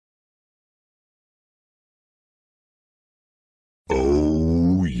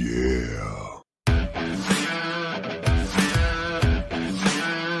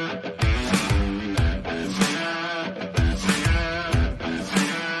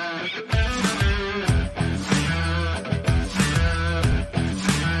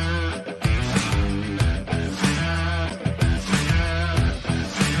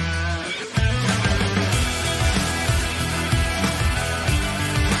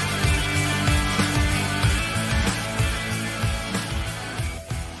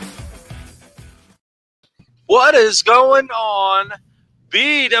What is going on,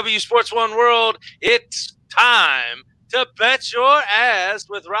 BW Sports One World? It's time to bet your ass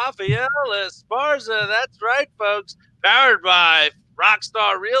with Rafael Esparza. That's right, folks. Powered by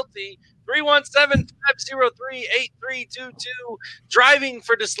Rockstar Realty. 317-503-8322. Driving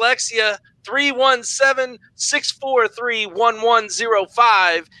for Dyslexia.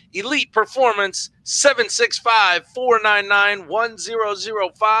 317-643-1105. Elite Performance.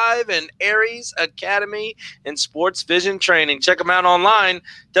 765-499-1005. And Aries Academy and Sports Vision Training. Check them out online.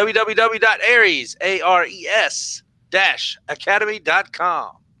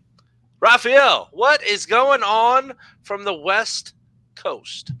 www.aries-academy.com. Rafael, what is going on from the West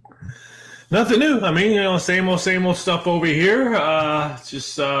Coast? Nothing new. I mean, same old stuff over here.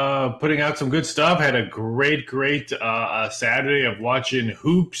 Just putting out some good stuff. Had a great Saturday of watching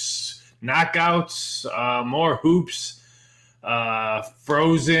hoops, knockouts, more hoops,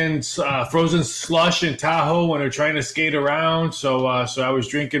 frozen slush in Tahoe when they're trying to skate around. So I was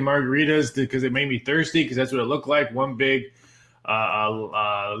drinking margaritas because it made me thirsty because that's what it looked like. One big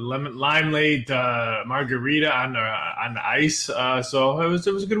limeade margarita on the ice. So it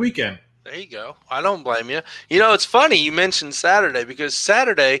was a good weekend. There you go. I don't blame you. You know, it's funny you mentioned Saturday because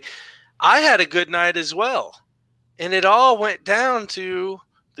Saturday I had a good night as well. And it all went down to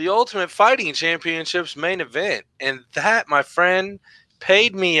the Ultimate Fighting Championships main event. And that, my friend,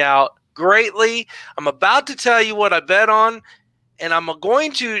 paid me out greatly. I'm about to tell you what I bet on. And I'm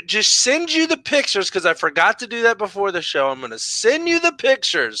going to just send you the pictures because I forgot to do that before the show. I'm going to send you the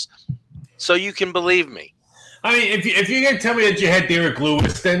pictures so you can believe me. I mean, if you're going to tell me that you had Derek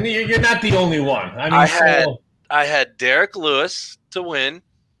Lewis, then you're not the only one. I mean, I had Derek Lewis to win.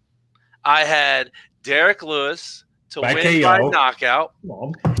 I had Derek Lewis to win KO. By knockout.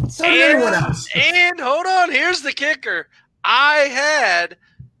 So did everyone else. And hold on, here's the kicker. I had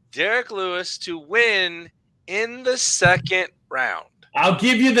Derek Lewis to win in the second round. I'll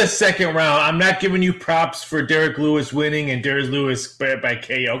give you the second round. I'm not giving you props for Derek Lewis winning and Derek Lewis by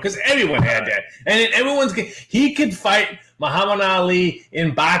KO because everyone had that. And he could fight Muhammad Ali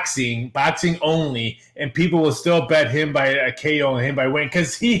in boxing only, and people will still bet him by a KO and him by win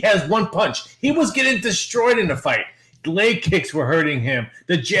because he has one punch. He was getting destroyed in the fight. Leg kicks were hurting him.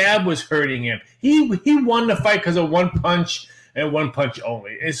 The jab was hurting him. He won the fight because of one punch and one punch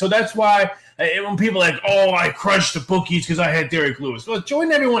only. And so that's why when people are like, oh, I crushed the bookies because I had Derek Lewis. Well,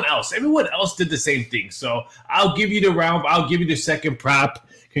 join everyone else. Everyone else did the same thing. So I'll give you the round. I'll give you the second prop.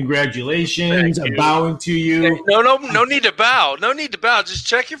 Congratulations. I'm bowing to you. No need to bow. No need to bow. Just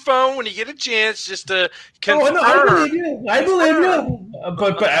check your phone when you get a chance just to confirm. Oh, no, I believe you.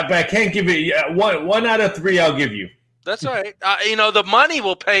 But I can't give it one out of three I'll give you. That's all right. The money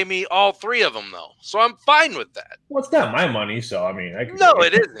will pay me all three of them, though. So I'm fine with that. Well, it's not my money, so, I mean. No,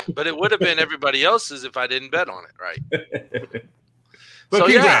 it isn't. But it would have been everybody else's if I didn't bet on it, right? But so,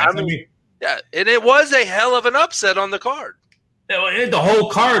 yeah, yeah. And it was a hell of an upset on the card. The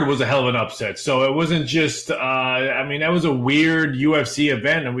whole card was a hell of an upset. So it wasn't just, that was a weird UFC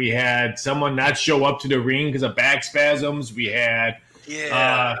event. And we had someone not show up to the ring because of back spasms. We had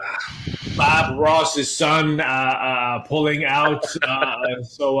Bob Ross's son pulling out.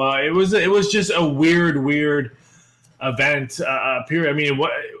 So it was just a weird event. Period. I mean,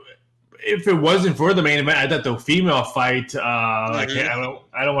 if it wasn't for the main event, I thought the female fight. I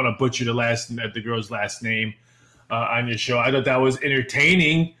don't want to butcher the girl's last name on your show. I thought that was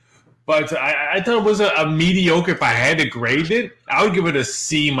entertaining, but I thought it was a mediocre. If I had to grade it, I would give it a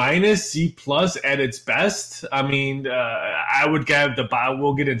C-, C+ at its best. I mean, I would give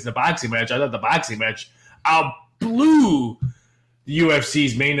we'll get into the boxing match. I thought the boxing match blew the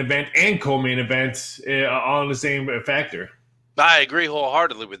UFC's main event and co-main event on the same factor. I agree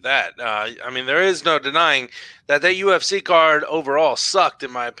wholeheartedly with that. There is no denying that UFC card overall sucked,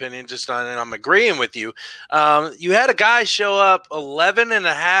 in my opinion, and I'm agreeing with you. You had a guy show up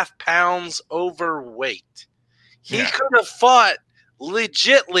 11.5 pounds overweight. He could have fought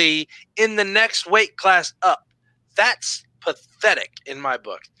legitly in the next weight class up. That's pathetic in my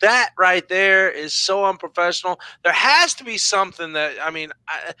book. That right there is so unprofessional. There has to be something that,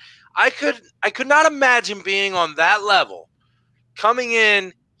 I could not imagine being on that level. Coming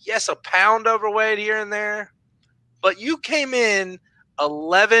in, yes, a pound overweight here and there, but you came in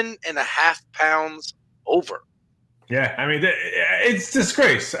 11.5 pounds over. Yeah, it's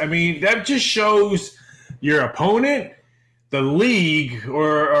disgrace. That just shows your opponent, the league,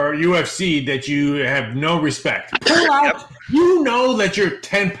 or UFC that you have no respect. Pull out. You know that you're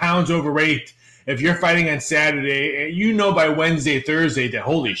 10 pounds overweight if you're fighting on Saturday. You know by Wednesday, Thursday that,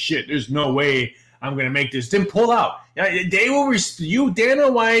 holy shit, there's no way I'm going to make this. Then pull out. They will you,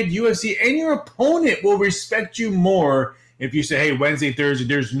 Dana White, UFC, and your opponent will respect you more if you say, hey, Wednesday, Thursday,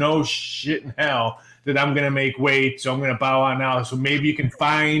 there's no shit in hell that I'm going to make weight, so I'm going to bow out now. So maybe you can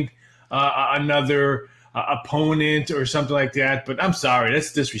find another opponent or something like that. But I'm sorry,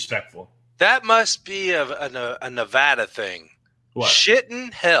 that's disrespectful. That must be a Nevada thing. What? Shit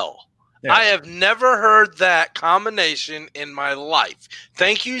in hell. Yeah. I have never heard that combination in my life.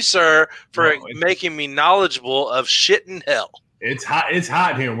 Thank you, sir, for making me knowledgeable of shit in hell. It's hot. It's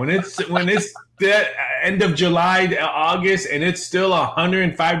hot here. When it's the end of July, August, and it's still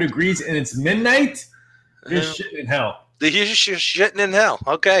 105 degrees and it's midnight. You're shitting in hell. You're shitting in hell.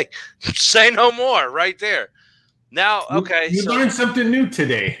 Okay, say no more. Right there. Now, okay, you learned something new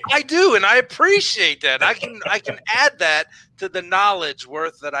today. I do, and I appreciate that. I can add that to the knowledge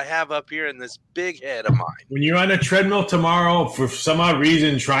worth that I have up here in this big head of mine. When you're on a treadmill tomorrow, for some odd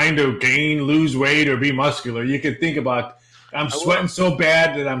reason, trying to lose weight, or be muscular, you can think about, I'm sweating so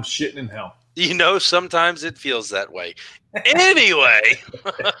bad that I'm shitting in hell. You know, sometimes it feels that way. Anyway,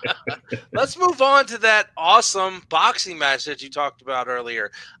 let's move on to that awesome boxing match that you talked about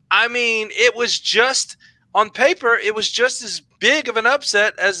earlier. I mean, it was just, on paper, it was just as big of an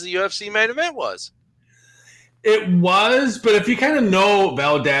upset as the UFC main event was. It was, but if you kind of know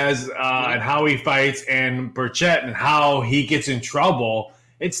Valdez and how he fights, and Burchett and how he gets in trouble,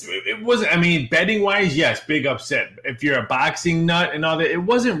 it wasn't. I mean, betting wise, yes, big upset. If you're a boxing nut and all that, it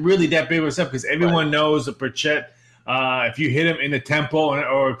wasn't really that big of a upset because everyone knows that Burchett. If you hit him in the temple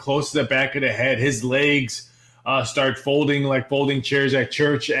or close to the back of the head, his legs start folding like folding chairs at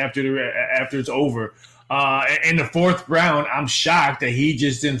church after it's over. In the fourth round, I'm shocked that he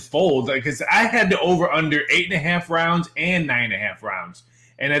just didn't fold, because I had the over under 8.5 rounds and 9.5 rounds.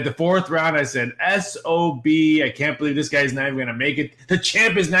 And at the fourth round, I said, SOB, I can't believe this guy's not even going to make it. The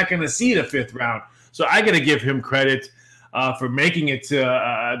champ is not going to see the fifth round. So I got to give him credit for making it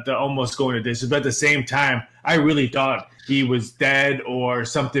to almost going to distance. But at the same time, I really thought he was dead or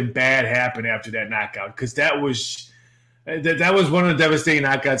something bad happened after that knockout, because that was one of the devastating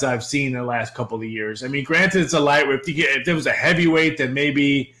knockouts I've seen in the last couple of years. I mean, granted, it's a lightweight. If there was a heavyweight, then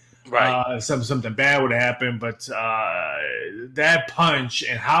maybe something bad would happen. But that punch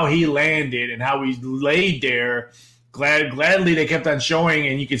and how he landed and how he laid there, gladly they kept on showing,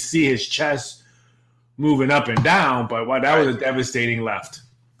 and you could see his chest moving up and down. But that was a devastating left.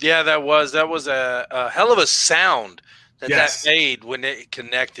 Yeah, that was a hell of a sound that made when it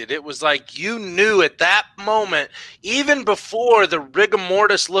connected. It was like you knew at that moment, even before the rigor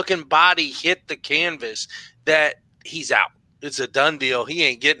mortis-looking body hit the canvas, that he's out. It's a done deal. He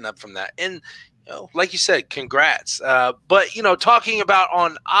ain't getting up from that. And, like you said, congrats. But, talking about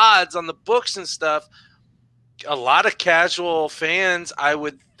on odds, on the books and stuff, a lot of casual fans, I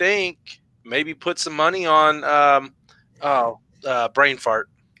would think, maybe put some money on brain fart.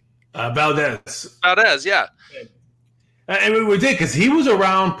 Valdez, yeah. And we did, because he was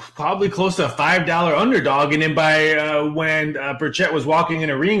around probably close to a $5 underdog, and then by when Burchett was walking in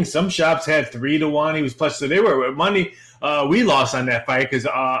a ring, some shops had 3-1. He was plus, so they were money. We lost on that fight because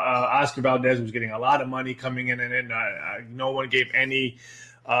Oscar Valdez was getting a lot of money coming in, and then no one gave any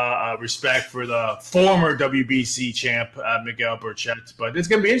respect for the former WBC champ Miguel Burchett. But it's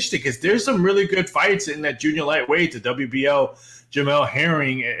going to be interesting because there's some really good fights in that junior lightweight. The WBO. Jamel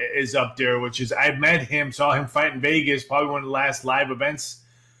Herring is up there, which is, I met him, saw him fight in Vegas, probably one of the last live events,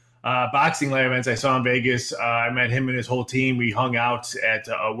 boxing live events I saw in Vegas. I met him and his whole team. We hung out at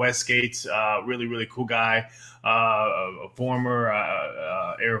Westgate. Really, really cool guy. A former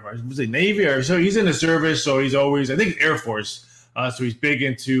was it Navy or so? He's in the service, so he's always, I think it's Air Force. So he's big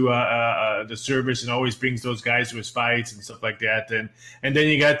into the service and always brings those guys to his fights and stuff like that. And then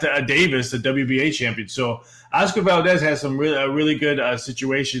you got Davis, the WBA champion. So Oscar Valdez has some really good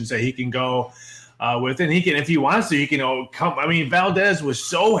situations that he can go with, and he can, if he wants to, he can come. I mean, Valdez was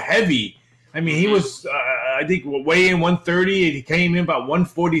so heavy. I mean, he was I think weigh in 130, and he came in about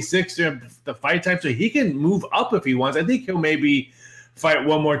 146 during the fight time, so he can move up if he wants. I think he'll maybe fight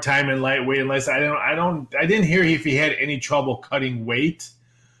one more time in lightweight, unless I didn't hear if he had any trouble cutting weight.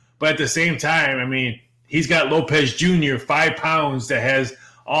 But at the same time, I mean, he's got Lopez Jr., 5 pounds, that has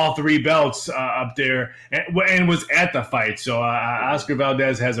all 3 belts up there and was at the fight. So Oscar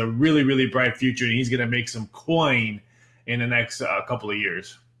Valdez has a really, really bright future, and he's going to make some coin in the next couple of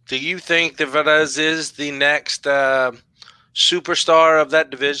years. Do you think that Valdez is the next superstar of that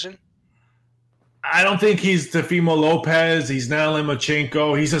division? I don't think he's Teofimo Lopez. He's not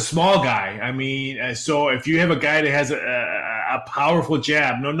Lomachenko. He's a small guy. I mean, so if you have a guy that has a powerful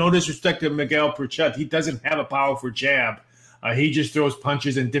jab, no disrespect to Miguel Burchett, he doesn't have a powerful jab. He just throws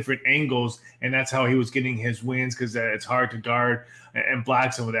punches in different angles, and that's how he was getting his wins because it's hard to guard and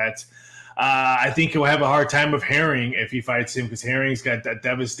block some of that. I think he'll have a hard time with Herring if he fights him because Herring's got that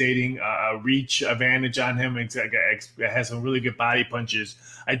devastating reach advantage on him and has some really good body punches.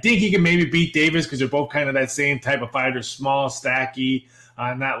 I think he can maybe beat Davis because they're both kind of that same type of fighter, small, stacky,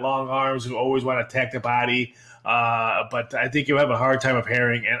 not long arms who always want to attack the body. But I think he'll have a hard time with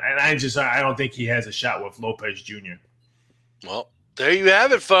Herring, and I don't think he has a shot with Lopez Jr. Well, there you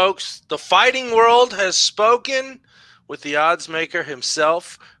have it, folks. The fighting world has spoken with the odds maker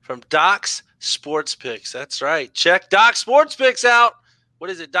himself from Doc's Sports Picks. That's right. Check Doc Sports Picks out. What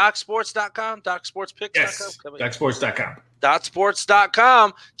is it? DocSports.com? DocSportsPicks.com? Yes, DocSports.com.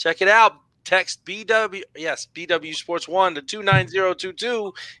 DocSports.com. Check it out. Text BW Sports 1 to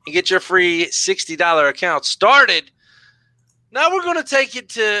 29022 and get your free $60 account started. Now we're going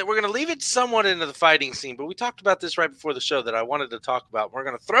to leave it somewhat into the fighting scene, but we talked about this right before the show that I wanted to talk about. We're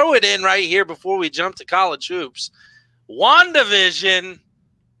going to throw it in right here before we jump to college hoops. WandaVision.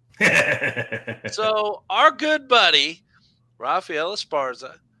 So our good buddy, Rafael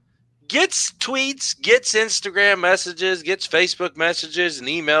Esparza, gets tweets, gets Instagram messages, gets Facebook messages and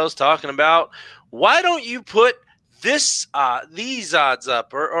emails talking about, why don't you put these odds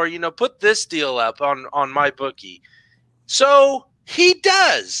up or put this deal up on MyBookie? So he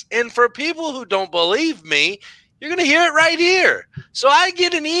does. And for people who don't believe me, you're going to hear it right here. So I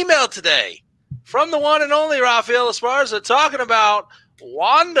get an email today from the one and only Rafael Esparza talking about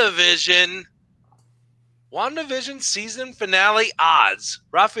WandaVision season finale odds.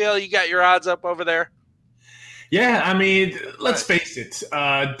 Rafael, you got your odds up over there? Yeah, I mean, let's face it.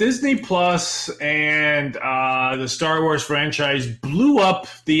 Disney Plus and the Star Wars franchise blew up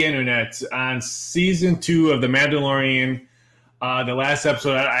the internet on season 2 of The Mandalorian. The last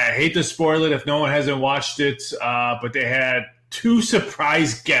episode, I hate to spoil it if no one hasn't watched it, but they had 2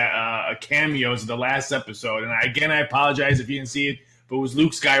 surprise cameos in the last episode. And I apologize if you didn't see it, but it was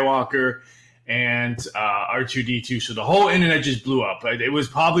Luke Skywalker and R2-D2. So the whole internet just blew up. It was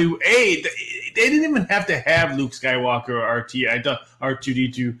probably, they didn't even have to have Luke Skywalker or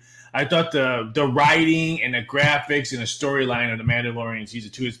R2-D2. I thought the writing and the graphics and the storyline of The Mandalorian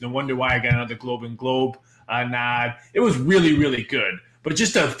season 2, it's no wonder why I got another Globe and Globe nod. It was really, really good. But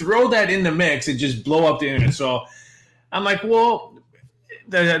just to throw that in the mix and just blow up the internet. So I'm like, well,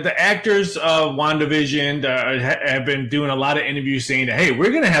 the actors of WandaVision have been doing a lot of interviews saying that, hey,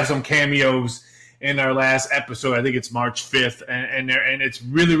 we're going to have some cameos in our last episode. I think it's March 5th. And it's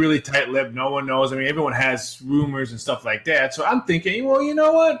really, really tight-lipped. No one knows. I mean, everyone has rumors and stuff like that. So I'm thinking, well, you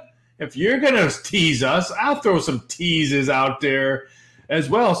know what? If you're going to tease us, I'll throw some teases out there as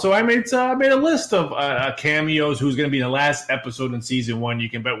well. So I made a list of cameos who's going to be in the last episode in season 1. You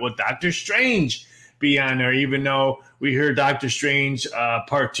can bet will Doctor Strange be on there, even though we heard Doctor Strange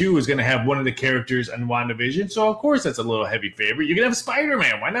Part 2 is going to have one of the characters on WandaVision. So, of course, that's a little heavy favorite. You can have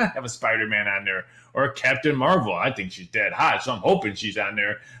Spider-Man. Why not have a Spider-Man on there? Or Captain Marvel. I think she's dead hot, so I'm hoping she's on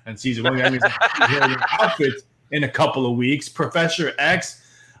there in season 1. That means I'm hearing an outfit in a couple of weeks. Professor X.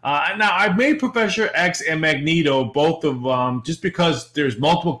 Now, I've made Professor X and Magneto, both of just because there's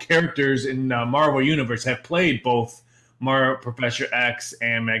multiple characters in the Marvel Universe have played both Professor X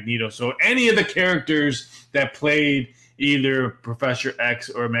and Magneto. So any of the characters that played either Professor X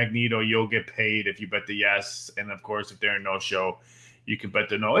or Magneto, you'll get paid if you bet the yes. And, of course, if they're in no show, you can bet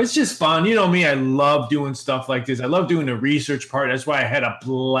the no. It's just fun. You know me, I love doing stuff like this. I love doing the research part. That's why I had a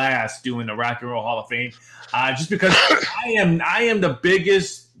blast doing the Rock and Roll Hall of Fame. Just because I am the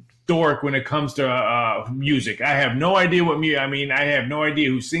biggest dork when it comes to music. I have no idea I have no idea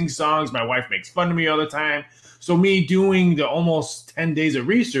who sings songs. My wife makes fun of me all the time. So me doing the almost 10 days of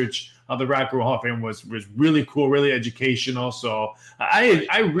research of the Rock and Roll Hall of Fame was really cool, really educational. So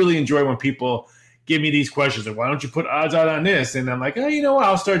I really enjoy when people give me these questions like, why don't you put odds out on this? And I'm like, oh, you know what?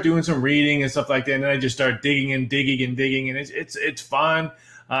 I'll start doing some reading and stuff like that. And then I just start digging, and it's fun.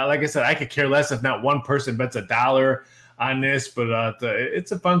 Like I said, I could care less if not one person bets $1 on this, but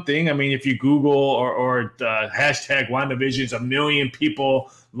it's a fun thing. I mean, if you Google or hashtag WandaVision, 1 million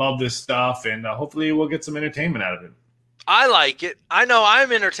people love this stuff, and hopefully we'll get some entertainment out of it. I like it. I know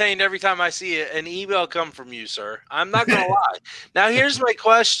I'm entertained every time I see an email come from you, sir. I'm not going to lie. Now, here's my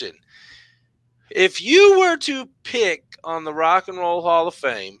question. If you were to pick on the Rock and Roll Hall of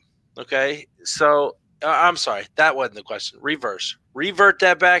Fame, okay, so I'm sorry, that wasn't the question. Revert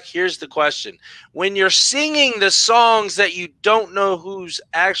that back. Here's the question. When you're singing the songs that you don't know who's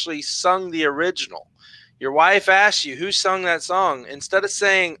actually sung the original, your wife asks you who sung that song. Instead of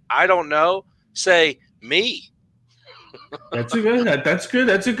saying, I don't know, say, me. That's a good. That's good.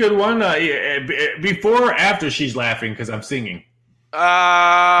 That's a good one. Before or after she's laughing because I'm singing.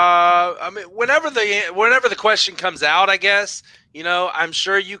 I mean, whenever the question comes out, I guess, I'm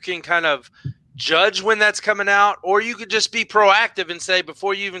sure you can kind of judge when that's coming out, or you could just be proactive and say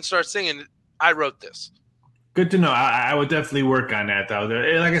before you even start singing, I wrote this. Good to know. I would definitely work on that, though.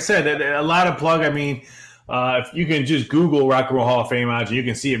 Like I said, a lot of plug. I mean, if you can just Google Rock and Roll Hall of Fame odds, you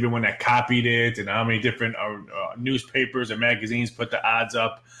can see everyone that copied it and how many different newspapers and magazines put the odds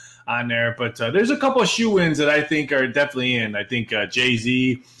up on there. But there's a couple of shoe-ins that I think are definitely in. I think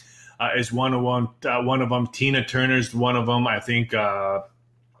Jay-Z is one of them. Tina Turner's one of them. I think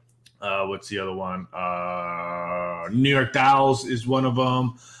what's the other one? New York Dolls is one of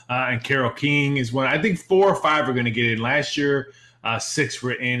them. And Carole King is one. I think 4 or 5 are going to get in. Last year, 6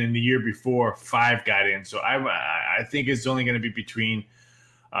 were in, and the year before, 5 got in. So I think it's only going to be between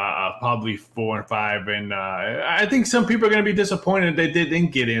probably 4 and 5. And I think some people are going to be disappointed they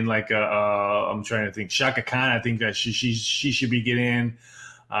didn't get in. Like I'm trying to think, Shaka Khan. I think that she should be getting in.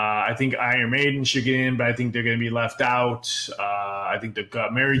 I think Iron Maiden should get in, but I think they're going to be left out. I think the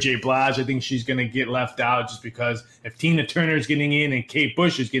Mary J. Blige, I think she's going to get left out just because if Tina Turner is getting in and Kate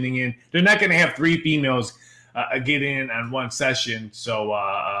Bush is getting in, they're not going to have 3 females get in on one session. So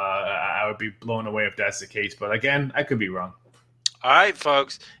I would be blown away if that's the case. But again, I could be wrong. All right,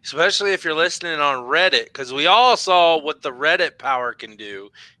 folks, especially if you're listening on Reddit, because we all saw what the Reddit power can do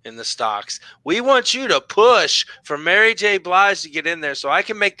in the stocks. We want you to push for Mary J. Blige to get in there so I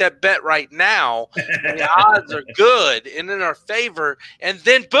can make that bet right now. The odds are good and in our favor, and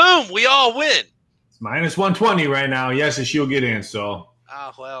then, boom, we all win. It's minus 120 right now. Yes, and she'll get in. So.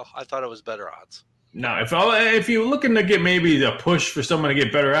 Well, I thought it was better odds. No, if you're looking to get maybe the push for someone to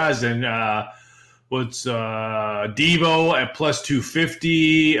get better odds, then what's Devo at plus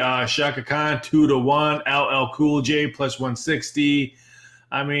 250, Shaka Khan 2-1, LL Cool J plus 160.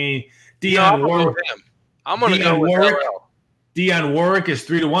 I mean, Dionne Warwick. I'm going to go with LL. Dionne Warwick is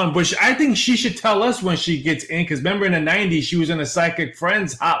 3-1, but I think she should tell us when she gets in because remember in the 90s she was in a Psychic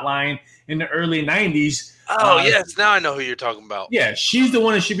Friends hotline in the early 90s. Oh, yes. Now I know who you're talking about. Yeah, she's the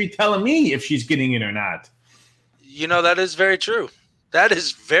one that should be telling me if she's getting in or not. That is very true. That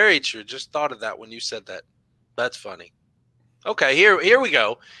is very true. Just thought of that when you said that. That's funny. Okay, here we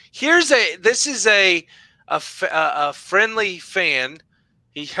go. This is a friendly fan.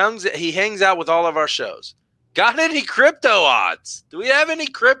 He hangs out with all of our shows. Got any crypto odds? Do we have any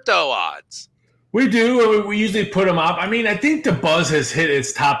crypto odds? We do. We usually put them up. I mean, I think the buzz has hit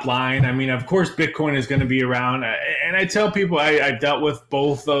its top line. I mean, of course, Bitcoin is going to be around. And I tell people I've dealt with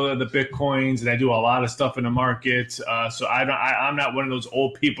both the Bitcoins, and I do a lot of stuff in the market. So I'm not one of those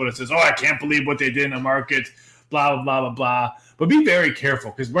old people that says, oh, I can't believe what they did in the market, blah, blah, blah, blah, blah. But be very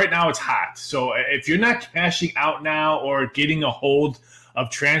careful because right now it's hot. So if you're not cashing out now or getting a hold of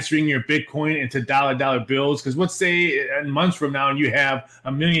transferring your Bitcoin into dollar bills, because let's say in months from now you have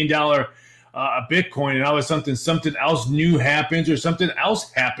 $1 million a Bitcoin and all of a sudden something else new happens or something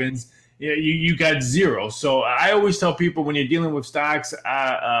else happens, you got zero. So I always tell people when you're dealing with stocks,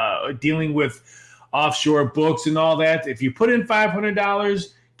 dealing with offshore books and all that, if you put in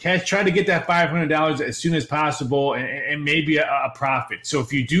 $500, try to get that $500 as soon as possible and maybe a profit. So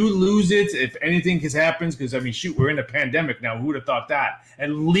if you do lose it, if anything happens, because I mean, shoot, we're in a pandemic now. Who would have thought that?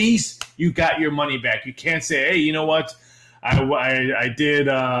 At least you got your money back. You can't say, hey, you know what? I did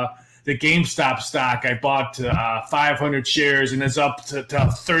the GameStop stock. I bought 500 shares and it's up to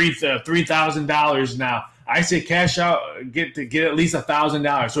 $3,000 now. I say cash out, get at least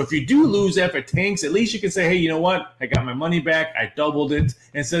 $1,000. So if you do lose that for tanks, at least you can say, hey, you know what? I got my money back. I doubled it.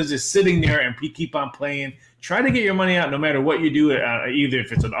 Instead of just sitting there and keep on playing, try to get your money out no matter what you do, either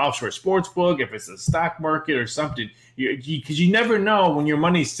if it's an offshore sports book, if it's a stock market or something. Because you never know when your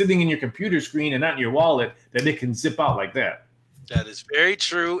money's sitting in your computer screen and not in your wallet that it can zip out like that. That is very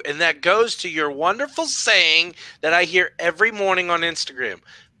true. And that goes to your wonderful saying that I hear every morning on Instagram.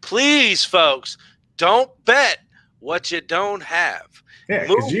 Please, folks, don't bet what you don't have. Yeah,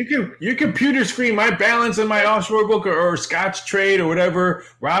 because you computer screen my balance in my offshore book or Scotch Trade or whatever.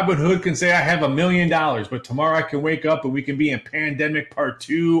 Robinhood can say I have $1 million, but tomorrow I can wake up and we can be in pandemic part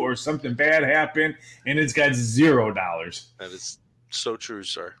 2 or something bad happen and it's got $0. That is so true,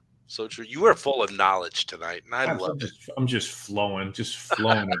 sir. So true. You are full of knowledge tonight, and I love it. I'm just flowing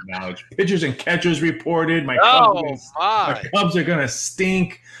with knowledge. Pitchers and catchers reported. My Cubs are going to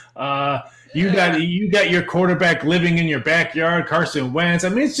stink. You got your quarterback living in your backyard, Carson Wentz. I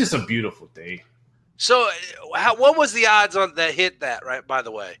mean, it's just a beautiful day. So, what was the odds on that hit that? Right. By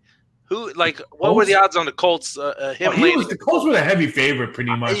the way, Who what were the odds on the Colts? The Colts were the heavy favorite,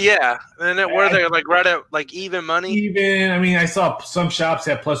 pretty much. Yeah, and were they right at even money? Even, I mean, I saw some shops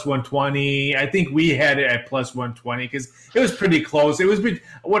at plus 120. I think we had it at plus 120 because it was pretty close. It was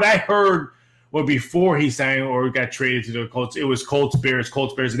what I heard. Well, before he signed or got traded to the Colts, it was Colts, Bears,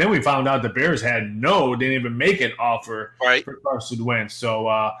 and then we found out the Bears didn't even make an offer for Carson Wentz. So,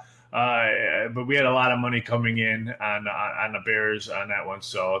 but we had a lot of money coming in on the Bears on that one.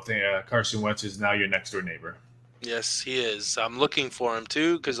 So I think Carson Wentz is now your next door neighbor. Yes, he is. I'm looking for him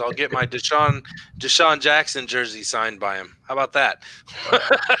too because I'll get my Deshaun Jackson jersey signed by him. How about that?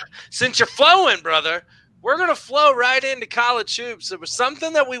 Since you're flowing, brother. We're going to flow right into college hoops. It was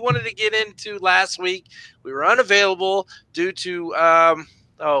something that we wanted to get into last week. We were unavailable due to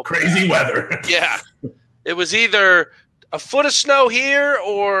crazy weather. Yeah. It was either a foot of snow here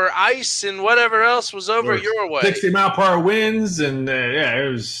or ice and whatever else was over your way. 60-mile-per-hour winds, and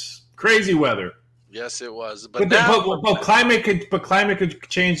it was crazy weather. Yes, it was. But climate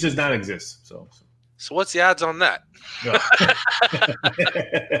change does not exist. So what's the odds on that? No.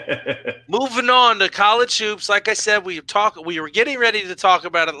 Moving on to college hoops. Like I said, we were getting ready to talk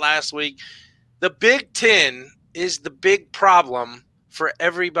about it last week. The Big Ten is the big problem for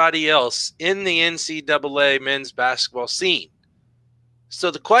everybody else in the NCAA men's basketball scene. So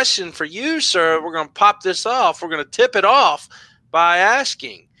the question for you, sir, we're going to pop this off. We're going to tip it off by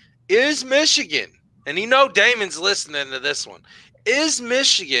asking, is Michigan, and Damon's listening to this one, is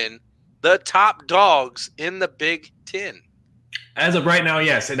Michigan the top dogs in the Big Ten? As of right now,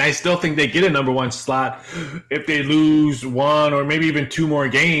 yes. And I still think they get a number one slot. If they lose one or maybe even two more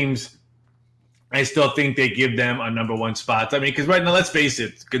games, I still think they give them a number one spot. I mean, because right now, let's face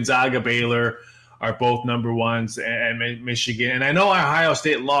it, Gonzaga, Baylor are both number ones, and Michigan. And I know Ohio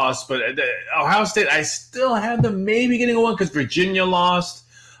State lost, but Ohio State, I still have them maybe getting a one because Virginia lost.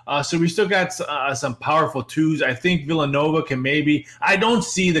 So we still got some powerful twos. I think Villanova can maybe – I don't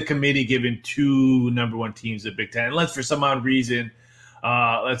see the committee giving two number one teams the Big Ten. Unless for some odd reason,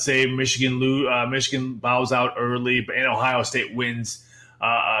 let's say Michigan bows out early and Ohio State wins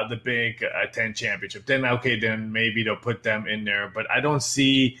the Big Ten championship. Then maybe they'll put them in there. But I don't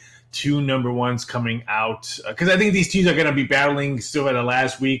see two number ones coming out because I think these teams are going to be battling still at the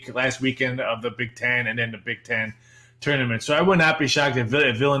last weekend of the Big Ten and then the Big Ten tournament. So I would not be shocked if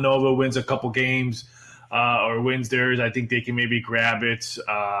Villanova wins a couple games or wins theirs. I think they can maybe grab it.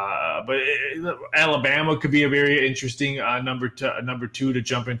 But Alabama could be a very interesting number two to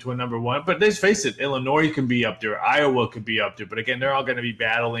jump into a number one. But let's face it, Illinois can be up there. Iowa could be up there. But again, they're all going to be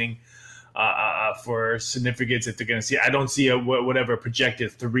battling for significance if they're going to see. I don't see whatever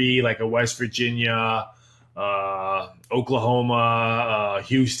projected three like a West Virginia, Oklahoma,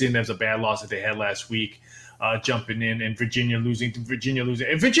 Houston. That's a bad loss that they had last week. Jumping in and Virginia losing.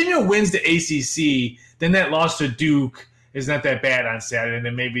 If Virginia wins the ACC, then that loss to Duke is not that bad on Saturday, and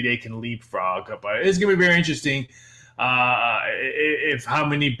then maybe they can leapfrog. But it's going to be very interesting if how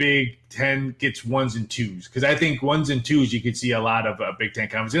many Big Ten gets ones and twos. Because I think ones and twos, you could see a lot of Big Ten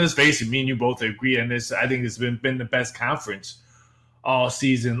conference. And let's face it, me and you both agree on this. I think it's been the best conference all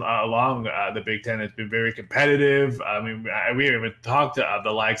season long. The Big Ten has been very competitive. I mean, we haven't talked to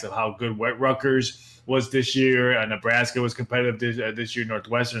the likes of how good Rutgers was this year. Nebraska was competitive this year.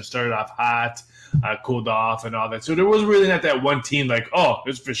 Northwestern started off hot, cooled off and all that. So there was really not that one team like, oh,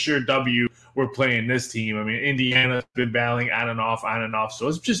 it's for sure W, we're playing this team. I mean, Indiana's been battling on and off. So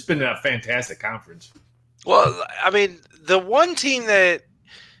it's just been a fantastic conference. Well, I mean, the one team that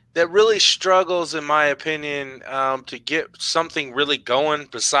really struggles, in my opinion, to get something really going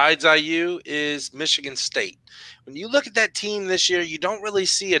besides IU is Michigan State. When you look at that team this year, you don't really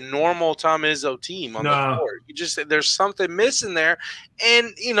see a normal Tom Izzo team on the court. There's something missing there,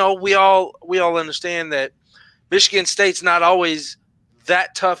 and we all understand that Michigan State's not always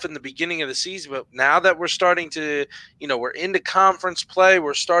that tough in the beginning of the season, but now that we're starting to, we're into conference play,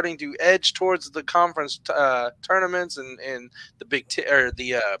 we're starting to edge towards the conference tournaments and the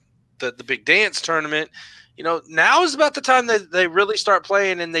the Big Dance tournament. Now is about the time that they really start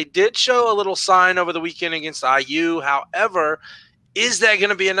playing, and they did show a little sign over the weekend against IU. However, is that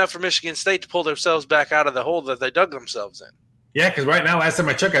going to be enough for Michigan State to pull themselves back out of the hole that they dug themselves in? Yeah, because right now, last time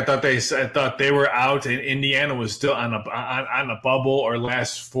I checked, I thought they were out, and Indiana was still on a bubble or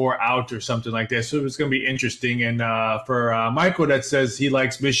last four out or something like that. So it's going to be interesting. And for Michael, that says he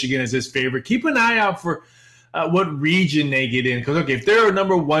likes Michigan as his favorite. Keep an eye out for what region they get in. Because if they're a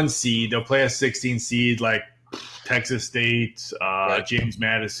number one seed, they'll play a 16 seed like Texas State, James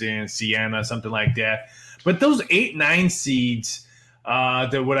Madison, Siena, something like that. But those 8-9 seeds,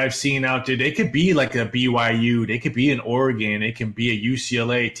 that what I've seen out there. They could be like a BYU. They could be an Oregon. They can be a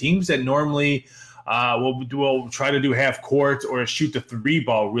UCLA. Teams that normally will try to do half court or shoot the three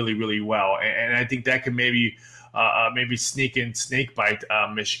ball really, really well. And I think that could maybe sneak in, snake bite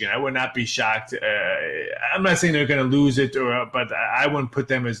Michigan. I would not be shocked. I'm not saying they're going to lose it, but I wouldn't put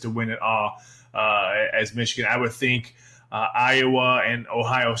them as to win it all as Michigan. I would think Iowa and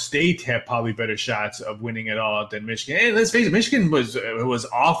Ohio State have probably better shots of winning it all than Michigan. And let's face it, Michigan was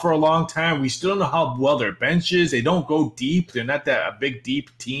off for a long time. We still don't know how well their bench is. They don't go deep. They're not a big,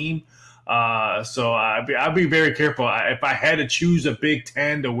 deep team. So I'll be very careful. If I had to choose a Big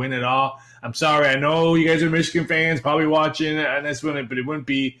Ten to win it all, I'm sorry. I know you guys are Michigan fans, probably watching, and that's when but it wouldn't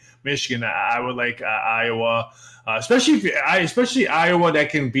be Michigan. I would like Iowa, especially Iowa that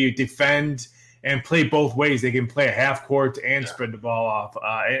can defend and play both ways. They can play a half court and spread the ball off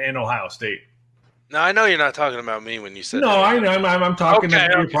in Ohio State. Now, I know you're not talking about me when you said that. No, I know. I'm talking about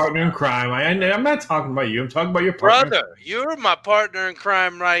your partner in crime. I'm not talking about you. I'm talking about your partner. Brother, you're my partner in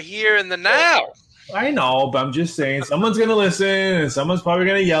crime right here in the now. I know, but I'm just saying someone's going to listen and someone's probably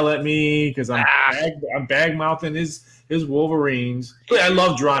going to yell at me because I'm bag-mouthing his Wolverines. But I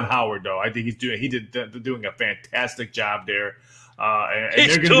love Dron Howard, though. I think he's doing a fantastic job there. And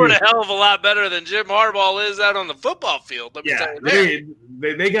he's doing a hell of a lot better than Jim Harbaugh is out on the football field. Let me tell you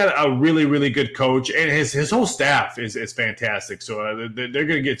they got a really, really good coach, and his whole staff is fantastic. So they're going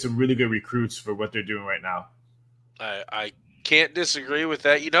to get some really good recruits for what they're doing right now. I can't disagree with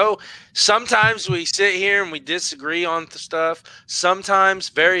that. You know, sometimes we sit here and we disagree on the stuff. Sometimes,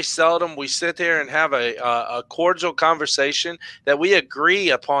 very seldom, we sit there and have a cordial conversation that we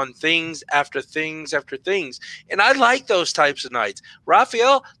agree upon things after things after things. And I like those types of nights.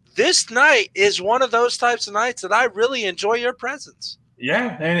 Raphael, this night is one of those types of nights that I really enjoy your presence.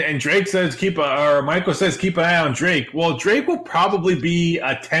 Yeah, and Drake says Michael says keep an eye on Drake. Well, Drake will probably be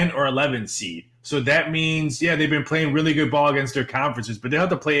a 10 or 11 seed. So that means, they've been playing really good ball against their conferences, but they'll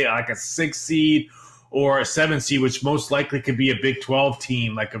have to play like a 6 seed or a 7 seed, which most likely could be a Big 12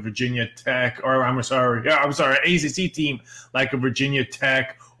 team like a Virginia Tech, or an ACC team like a Virginia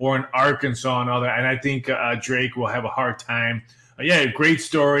Tech or an Arkansas and all that. And I think Drake will have a hard time. Great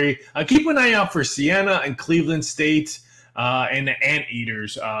story. Keep an eye out for Siena and Cleveland State and the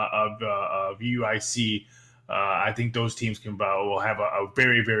Anteaters of UIC. I think those teams will have a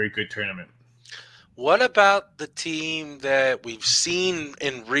very, very good tournament. What about the team that we've seen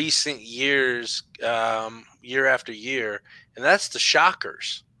in recent years, year after year, and that's the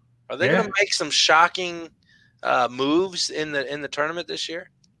Shockers? Are they going to make some shocking moves in the tournament this year?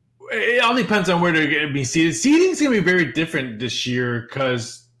 It all depends on where they're going to be seated. Seeding's going to be very different this year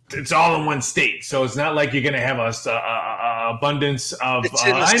because it's all in one state, so it's not like you're going to have a abundance of. It's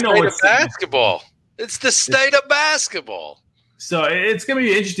in the state of basketball. It's the state of basketball. So it's going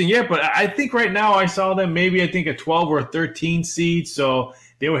to be interesting, but I think right now I saw them maybe a 12 or a 13 seed, so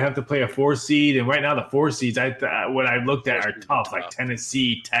they would have to play a 4 seed. And right now the 4 seeds, what I looked at are tough, like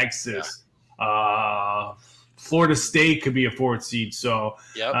Tennessee, Texas, Florida State could be a 4th seed. So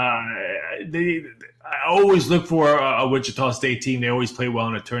I always look for a Wichita State team. They always play well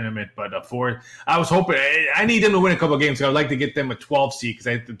in a tournament, but a 4th, I was hoping I need them to win a couple of games. So I'd like to get them a 12 seed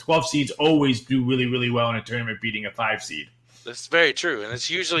because the 12 seeds always do really, really well in a tournament, beating a 5 seed. That's very true, and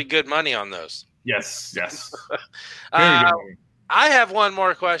it's usually good money on those. Yes. I have one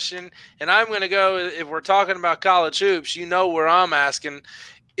more question, and I'm going to go, if we're talking about college hoops, you know where I'm asking.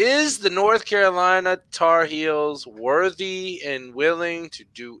 Is the North Carolina Tar Heels worthy and willing to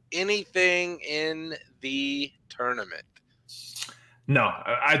do anything in the tournament? No,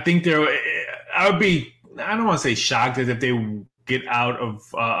 I think I would be, I don't want to say shocked as if they get out of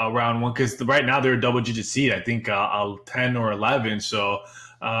round one because right now they're a double-digit seed. I think 10 or 11, so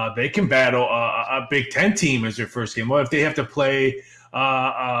they can battle a Big Ten team as their first game. Well, if they have to play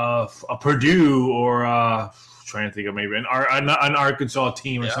a Purdue or trying to think of maybe an Arkansas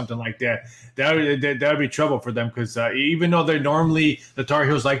team or something like that, that would be trouble for them because even though they're normally the Tar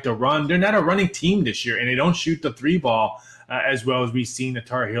Heels like to run, they're not a running team this year, and they don't shoot the 3 ball as well as we've seen the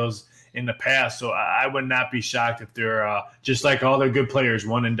Tar Heels in the past. So I would not be shocked if they're just like all their good players,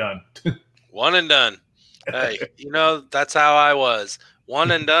 one and done. One and done. Hey, that's how I was.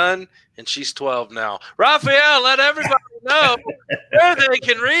 One and done, and she's 12 now. Raphael, let everybody know where they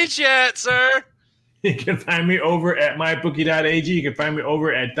can reach you at, sir. You can find me over at mybookie.ag. You can find me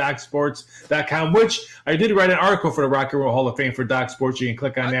over at docsports.com, which I did write an article for the Rock and Roll Hall of Fame for Doc Sports. You can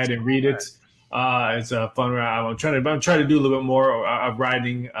click on that and read it. It's a fun ride. I'm trying to do a little bit more of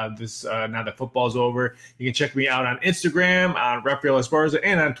riding this now that football's over. You can check me out on Instagram, on Rafael Esparza,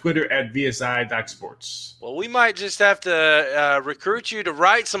 and on Twitter at VSI.sports. Well, we might just have to recruit you to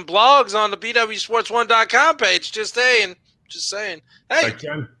write some blogs on the BWSports1.com page. Just saying. Hey, like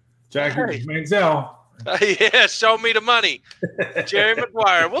Jack Manziel. Yeah, show me the money. Jerry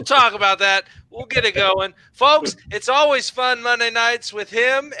Maguire. We'll talk about that. We'll get it going. Folks, it's always fun Monday nights with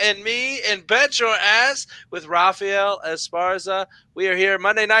him and me and Bet Your Ass with Rafael Esparza. We are here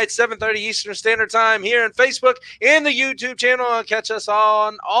Monday night, 7:30 Eastern Standard Time here on Facebook and the YouTube channel. And catch us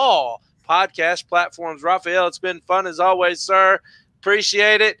on all podcast platforms. Rafael, it's been fun as always, sir.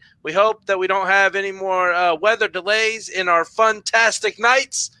 Appreciate it. We hope that we don't have any more weather delays in our fantastic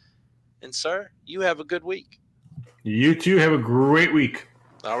nights. And, sir, you have a good week. You too. Have a great week.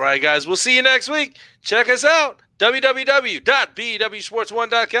 All right, guys. We'll see you next week. Check us out,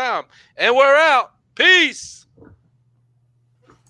 www.bwsports1.com. And we're out. Peace.